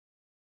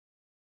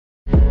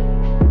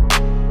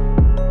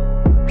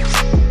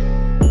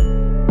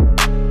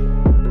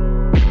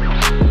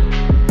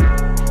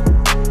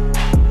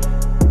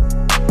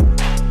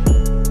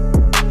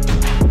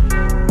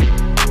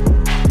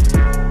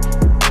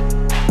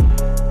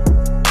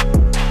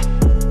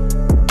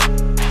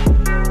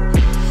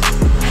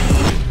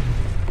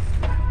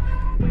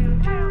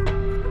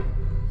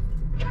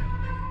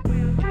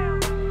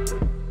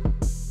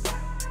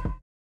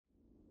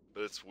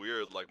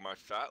my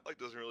fat like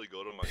doesn't really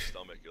go to my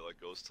stomach. It like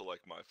goes to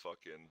like my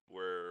fucking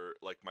where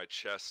like my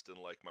chest and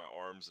like my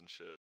arms and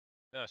shit.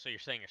 Oh, so you're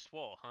saying you're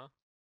swole, huh?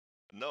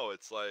 No,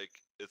 it's like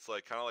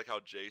kind of like how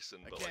Jason.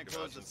 I But can't like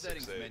close the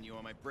settings 6'8". menu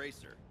on my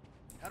bracer.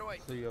 How do I?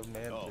 So you have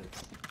man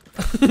tits.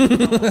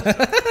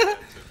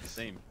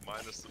 Same.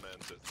 Minus the man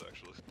tits,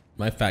 actually.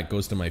 My fat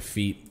goes to my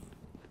feet.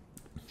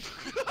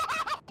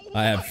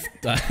 I have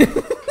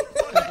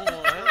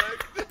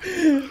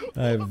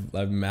I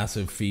have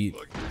massive feet.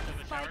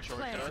 Spike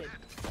planted.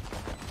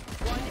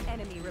 One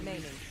enemy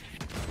remaining.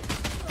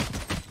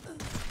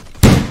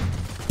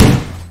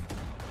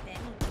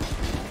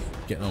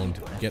 Get owned.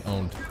 Get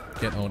owned.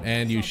 Get owned.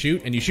 And you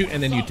shoot, and you shoot,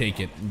 and then you take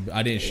it.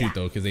 I didn't shoot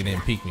though, because they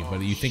didn't peek me.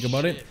 But you think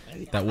about it,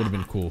 that would have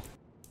been cool.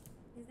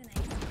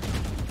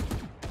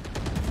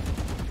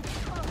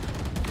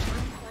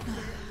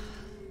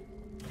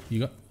 You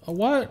got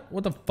what?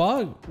 What the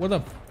fuck? What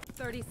the?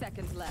 30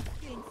 seconds left.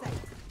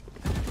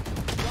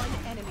 One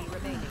enemy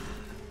remaining.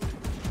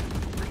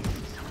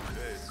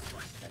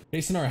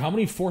 JasonR, how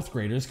many 4th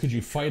graders could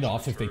you fight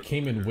off if they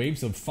came in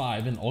waves of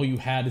 5 and all you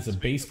had is a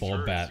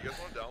baseball bat?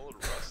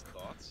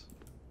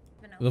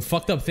 The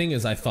fucked up thing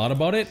is I thought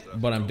about it,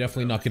 but I'm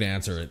definitely not gonna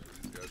answer it.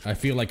 I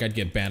feel like I'd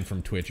get banned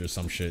from Twitch or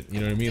some shit. You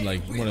know what I mean?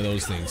 Like one of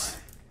those things.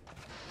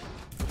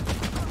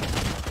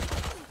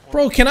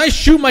 Bro, can I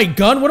shoot my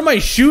gun? What am I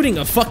shooting?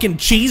 A fucking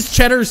cheese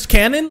cheddar's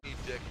cannon?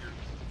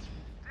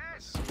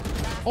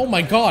 Oh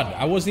my god,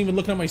 I wasn't even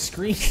looking at my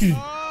screen.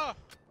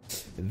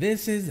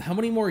 This is, how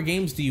many more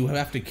games do you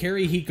have to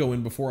carry Hiko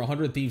in before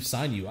 100 Thieves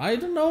sign you? I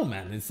don't know,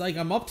 man. It's like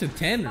I'm up to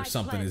 10 or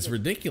something. It's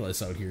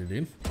ridiculous out here,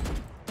 dude.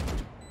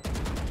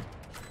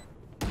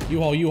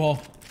 U-Haul, U-Haul.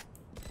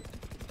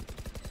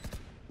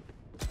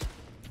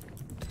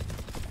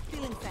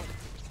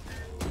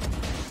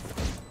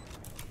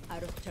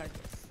 Out of charges.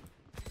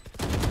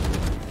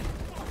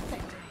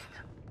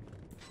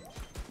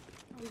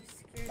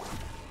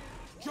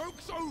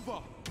 Joke's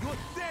over. You're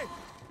dead.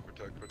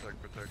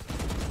 Protect.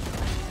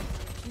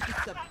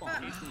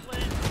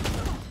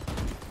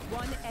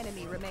 One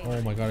enemy remaining.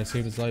 Oh my god, I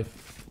saved his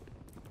life.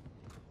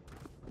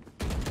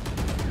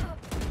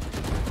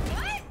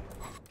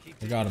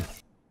 I got him.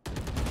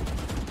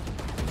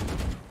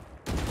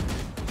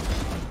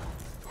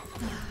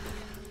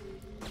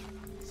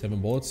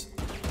 Seven bullets.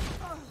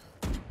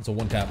 It's a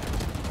one tap.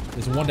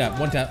 It's a one tap.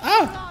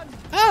 Ah!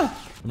 Ah!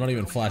 I'm not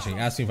even flashing.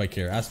 Ask me if I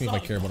care. Ask me if I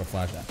care about a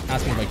flash.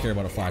 Ask me if I care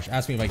about a flash.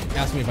 Ask me if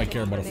I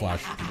care about a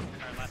flash.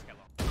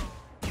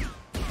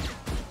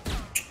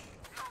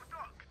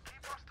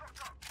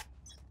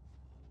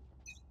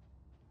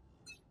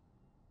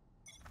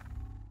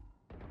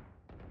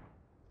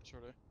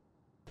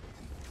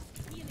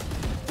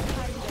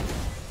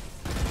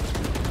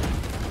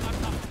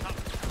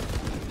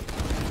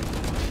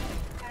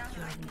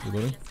 You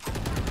going?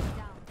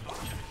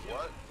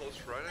 What?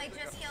 Close right? I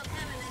just healed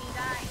him and then he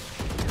died.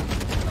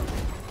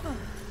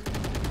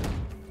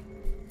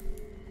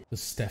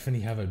 Does Stephanie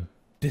have a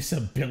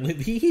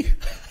disability?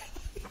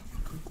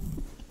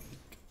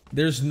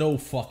 There's no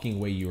fucking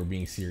way you were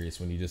being serious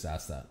when you just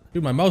asked that.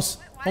 Dude, my mouse.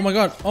 Oh my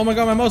god. Oh my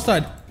god, my mouse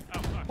died.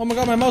 Oh my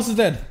god, my mouse is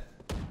dead.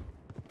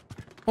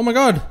 Oh my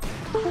god.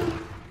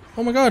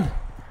 Oh my god.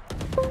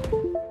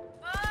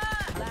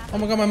 Oh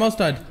my god, my mouse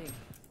died.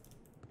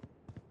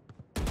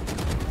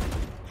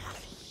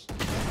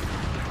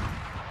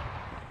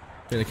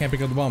 Dude, I can't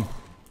pick up the bomb.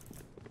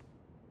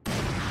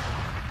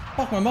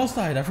 Fuck, my mouse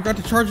died. I forgot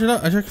to charge it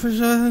up. Take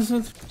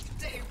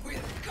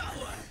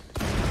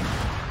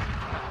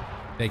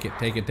it.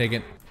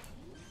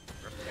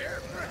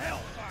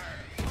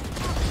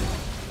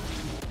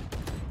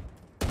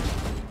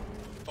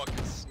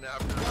 Fucking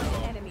snap.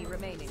 One enemy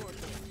remaining.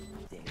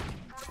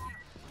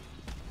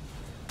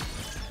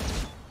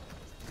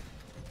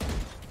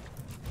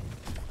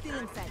 Still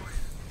inside.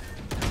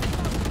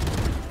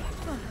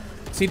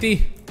 CT.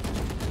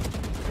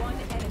 One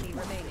enemy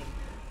remaining.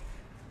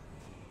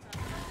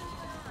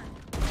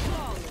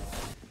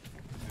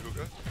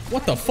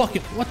 What the fuck?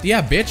 What?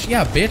 Yeah, bitch.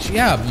 Yeah, bitch.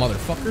 Yeah,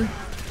 motherfucker.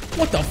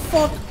 What the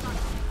fuck?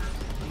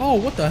 Oh,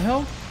 what the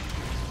hell?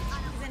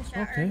 He's in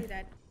shower. Okay. He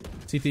died.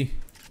 CT.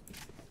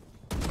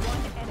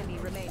 One enemy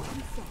remaining.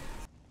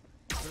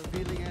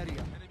 Revealing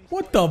area.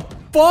 What the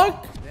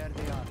fuck? There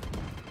they are.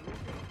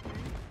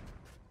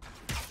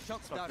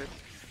 Shots down.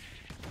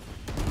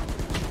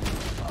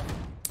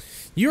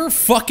 Your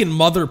fucking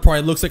mother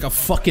probably looks like a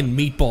fucking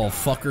meatball,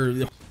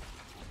 fucker.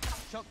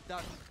 Shot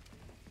down.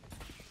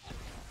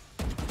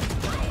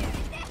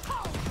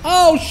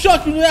 Oh,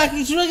 shut you.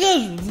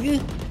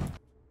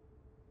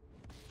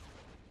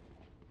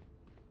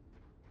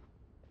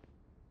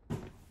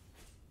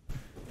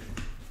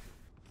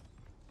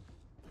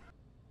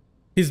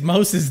 His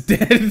mouse is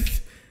dead.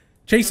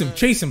 Chase him. I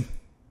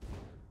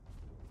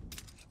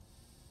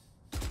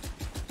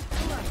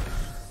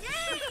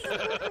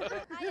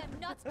am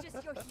not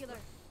just your healer.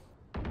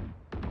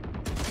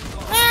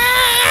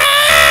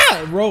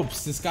 Ah!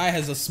 Ropes. This guy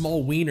has a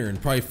small wiener and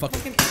probably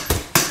fucking.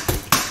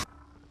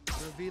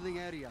 Revealing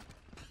area.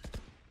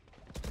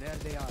 There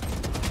they are.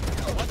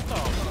 What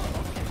the?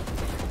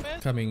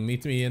 Coming,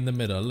 meet me in the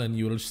middle, and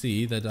you will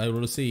see that I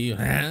will see.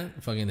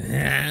 Fucking.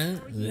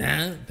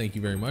 Thank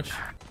you very much.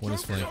 What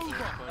is flank? You're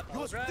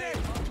dead.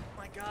 Oh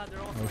my god, they're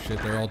all Oh shit,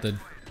 they're all dead.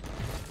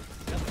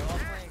 they're all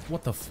playing.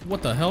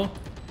 What the hell?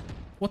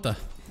 What the?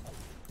 What's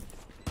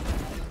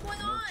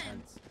going on?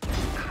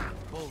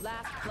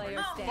 Last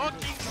player standing.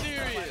 Fucking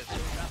serious.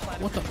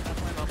 What the?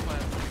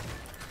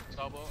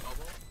 Elbow,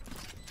 elbow.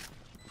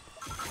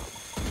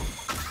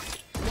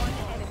 One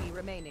enemy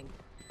remaining.